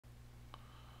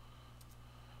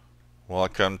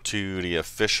Welcome to the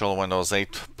official Windows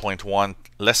 8.1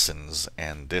 lessons,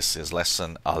 and this is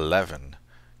lesson 11,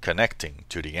 connecting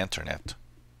to the internet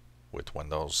with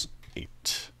Windows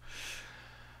 8.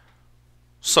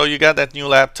 So you got that new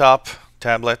laptop,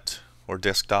 tablet, or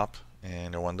desktop,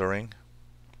 and you're wondering,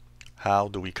 how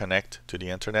do we connect to the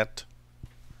internet?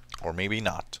 Or maybe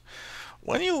not.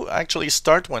 When you actually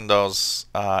start Windows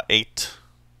 8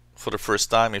 for the first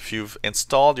time, if you've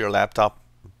installed your laptop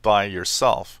by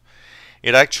yourself,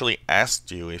 it actually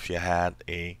asked you if you had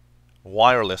a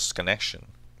wireless connection.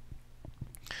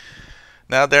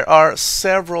 Now there are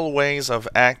several ways of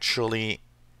actually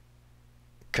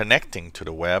connecting to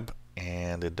the web,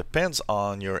 and it depends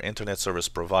on your internet service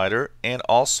provider and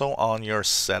also on your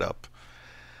setup.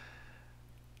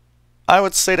 I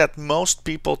would say that most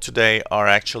people today are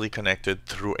actually connected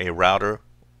through a router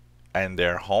in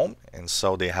their home, and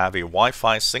so they have a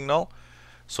Wi-Fi signal.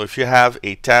 So if you have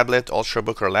a tablet,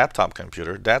 Ultrabook, or laptop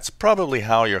computer, that's probably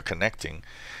how you're connecting.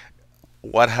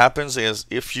 What happens is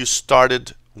if you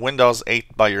started Windows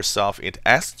 8 by yourself, it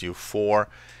asks you for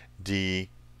the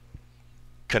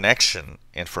connection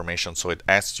information. So it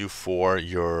asks you for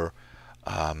your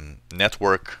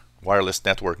wireless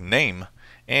network name,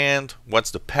 and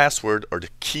what's the password or the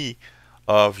key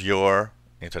of your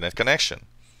internet connection.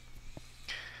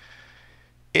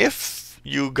 If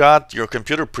you got your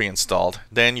computer pre-installed,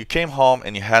 then you came home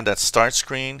and you had that start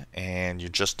screen and you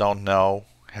just don't know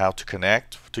how to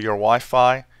connect to your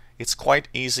Wi-Fi, it's quite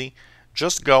easy.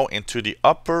 Just go into the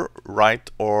upper right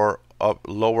or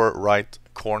lower right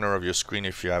corner of your screen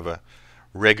if you have a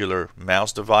regular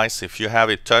mouse device. If you have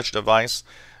a touch device,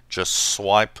 just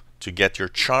swipe to get your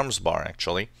Charms bar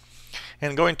actually,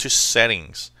 and go into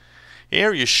settings.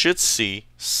 Here you should see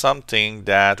something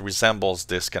that resembles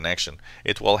this connection.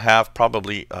 It will have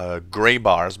probably gray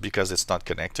bars because it's not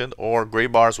connected, or gray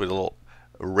bars with a little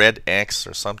red X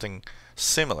or something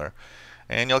similar.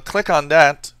 And you'll click on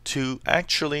that to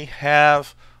actually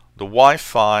have the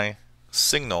Wi-Fi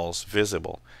signals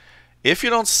visible. If you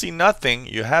don't see nothing,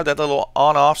 you have that little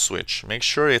on-off switch. Make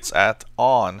sure it's at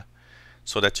on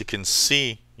so that you can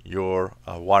see your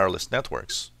wireless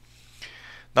networks.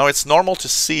 Now it's normal to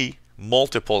see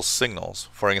multiple signals.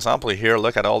 For example, here,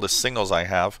 look at all the signals I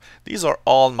have. These are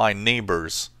all my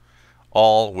neighbors,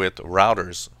 all with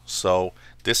routers. So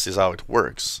this is how it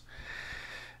works.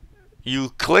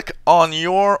 You click on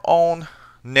your own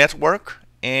network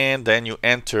and then you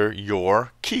enter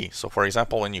your key. So for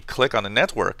example, when you click on the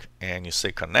network and you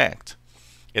say connect,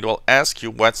 it will ask you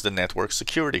what's the network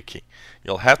security key.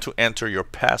 You'll have to enter your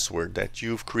password that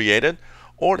you've created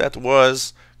or that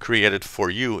was created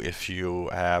for you if you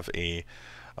have a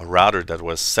router that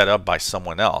was set up by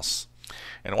someone else.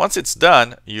 And once it's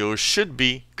done, you should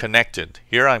be connected.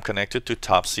 Here I'm connected to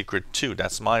Top Secret 2.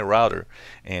 That's my router,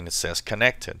 and it says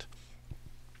connected.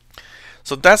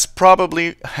 So that's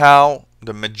probably how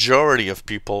the majority of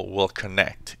people will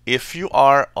connect. If you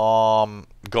are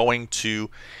going to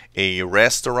a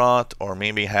restaurant or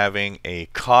maybe having a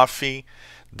coffee,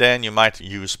 then you might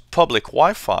use public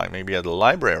Wi-Fi, maybe at the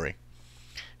library.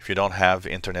 If you don't have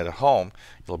internet at home,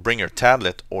 you'll bring your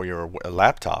tablet or your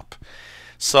laptop.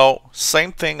 So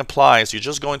same thing applies. You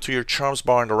just go into your Charms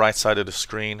bar on the right side of the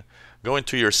screen, go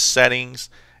into your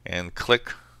settings and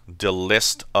click the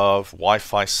list of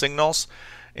Wi-Fi signals,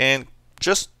 and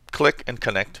just click and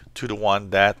connect to the one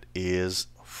that is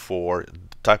for the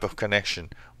type of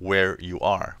connection where you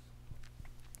are.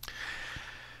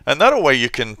 Another way you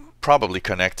can probably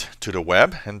connect to the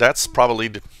web, and that's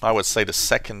probably, I would say, the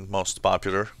second most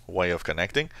popular way of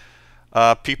connecting.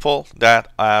 People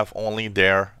that have only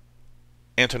their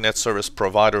internet service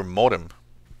provider modem,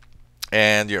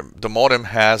 and the modem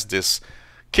has this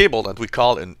cable that we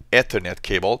call an Ethernet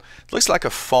cable. It looks like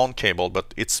a phone cable,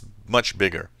 but it's much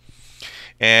bigger.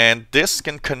 And this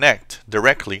can connect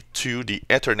directly to the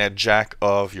Ethernet jack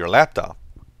of your laptop.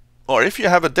 Or if you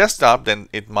have a desktop, then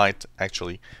it might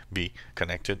actually be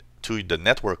connected to the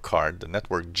network card, the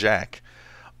network jack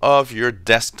of your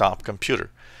desktop computer.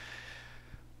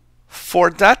 For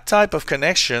that type of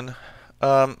connection,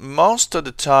 most of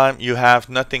the time you have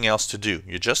nothing else to do.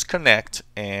 You just connect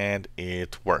and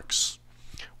it works.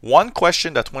 One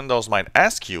question that Windows might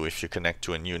ask you if you connect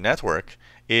to a new network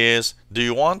is, do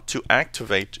you want to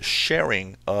activate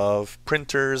sharing of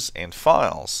printers and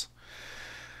files?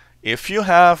 If you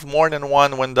have more than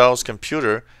one Windows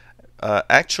computer,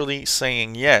 actually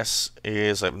saying yes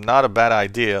is not a bad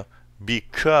idea,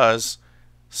 because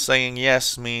saying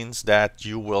yes means that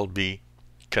you will be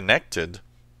connected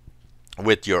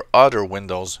with your other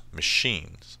Windows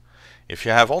machines. If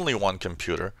you have only one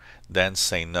computer, then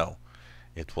say no.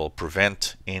 It will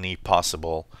prevent any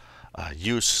possible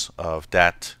use of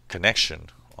that connection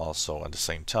also at the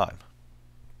same time.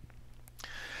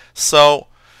 So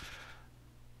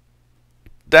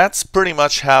that's pretty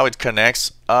much how it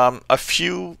connects. A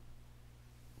few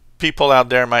people out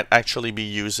there might actually be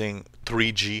using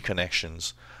 3G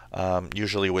connections,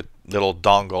 usually with little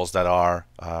dongles that are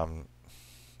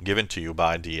given to you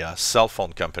by the cell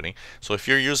phone company. So if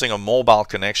you're using a mobile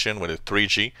connection with a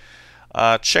 3G,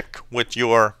 check with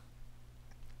your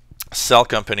cell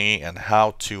company and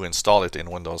how to install it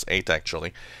in Windows 8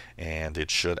 actually, and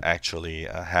it should actually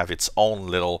have its own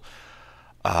little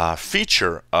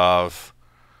feature of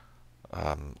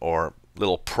or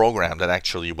little program that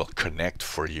actually will connect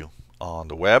for you on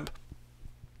the web.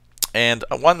 And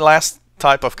one last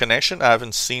type of connection I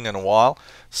haven't seen in a while,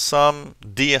 some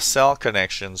DSL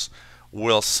connections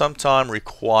will sometime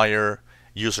require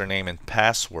username and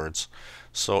passwords.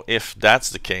 So if that's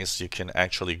the case, you can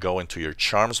actually go into your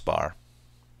charms bar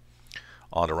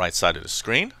on the right side of the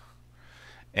screen,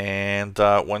 and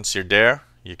once you're there,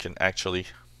 you can actually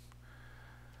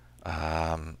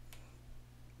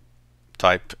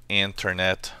type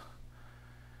internet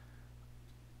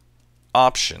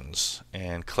options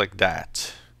and click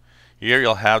that. Here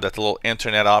you'll have that little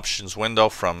internet options window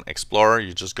from Explorer.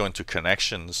 You just go into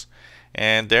connections,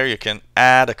 and there you can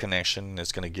add a connection.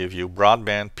 It's going to give you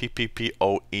broadband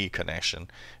PPPoE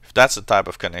connection, if that's the type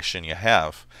of connection you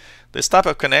have. This type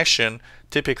of connection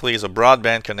typically is a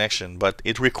broadband connection, but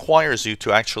it requires you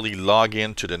to actually log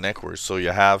into the network. So you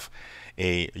have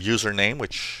a username,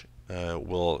 which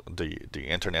the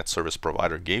internet service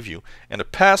provider gave you, and a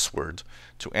password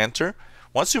to enter.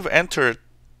 Once you've entered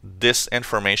this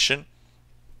information,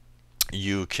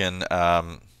 you can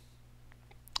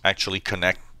actually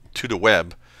connect to the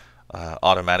web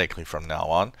automatically from now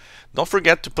on. Don't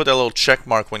forget to put a little check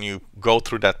mark when you go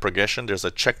through that progression. There's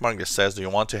a check mark that says, do you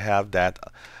want to have that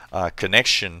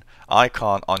connection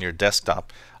icon on your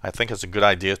desktop? I think it's a good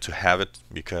idea to have it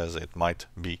because it might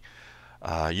be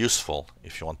useful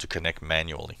if you want to connect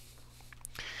manually.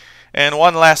 And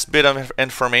one last bit of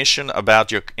information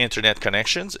about your internet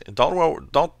connections.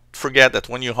 Don't forget that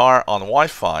when you are on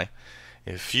Wi-Fi,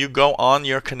 if you go on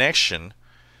your connection,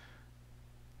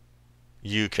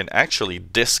 you can actually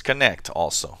disconnect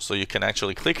also. So you can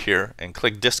actually click here and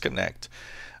click disconnect.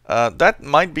 That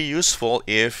might be useful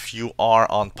if you are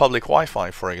on public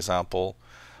Wi-Fi, for example,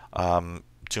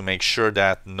 to make sure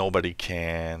that nobody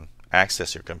can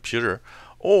access your computer.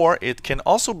 Or it can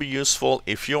also be useful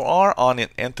if you are on an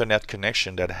internet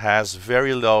connection that has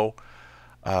very low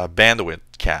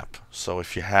bandwidth cap. So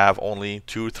if you have only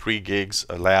 2-3 gigs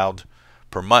allowed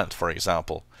per month, for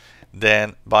example,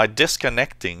 then by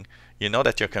disconnecting, you know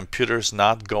that your computer is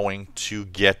not going to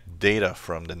get data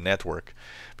from the network.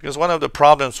 Because one of the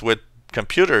problems with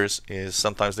computers is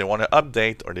sometimes they want to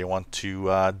update, or they want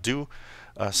to do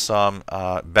some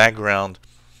background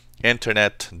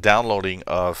internet downloading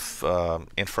of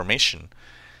information.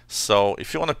 So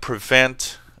if you want to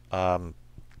prevent a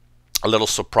little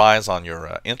surprise on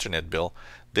your internet bill,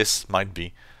 this might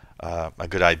be a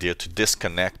good idea to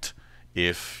disconnect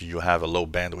if you have a low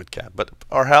bandwidth cap. But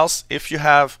or else, if you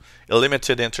have a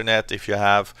limited internet, if you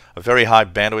have a very high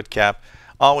bandwidth cap,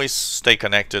 always stay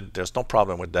connected. There's no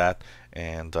problem with that,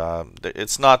 and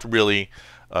it's not really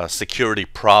a security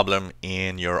problem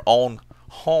in your own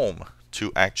home to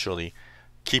actually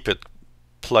keep it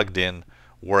plugged in,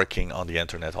 working on the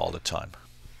internet all the time.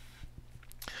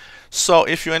 So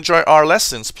if you enjoy our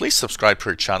lessons, please subscribe to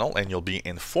our channel and you'll be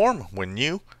informed when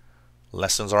new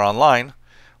lessons are online.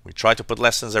 We try to put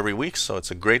lessons every week, so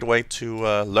it's a great way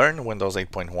to learn Windows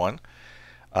 8.1.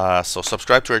 So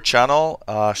subscribe to our channel,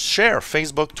 share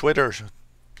Facebook, Twitter,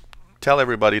 tell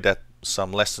everybody that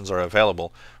some lessons are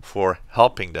available for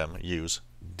helping them use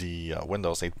the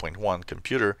Windows 8.1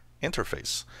 computer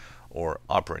interface or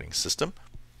operating system.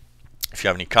 If you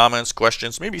have any comments,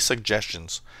 questions, maybe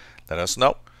suggestions, let us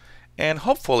know. And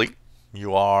hopefully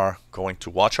you are going to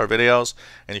watch our videos,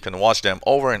 and you can watch them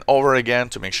over and over again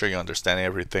to make sure you understand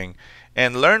everything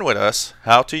and learn with us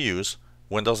how to use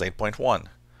Windows 8.1.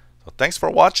 So thanks for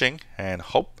watching, and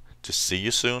hope to see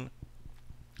you soon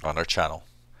on our channel.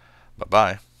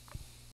 Bye-bye.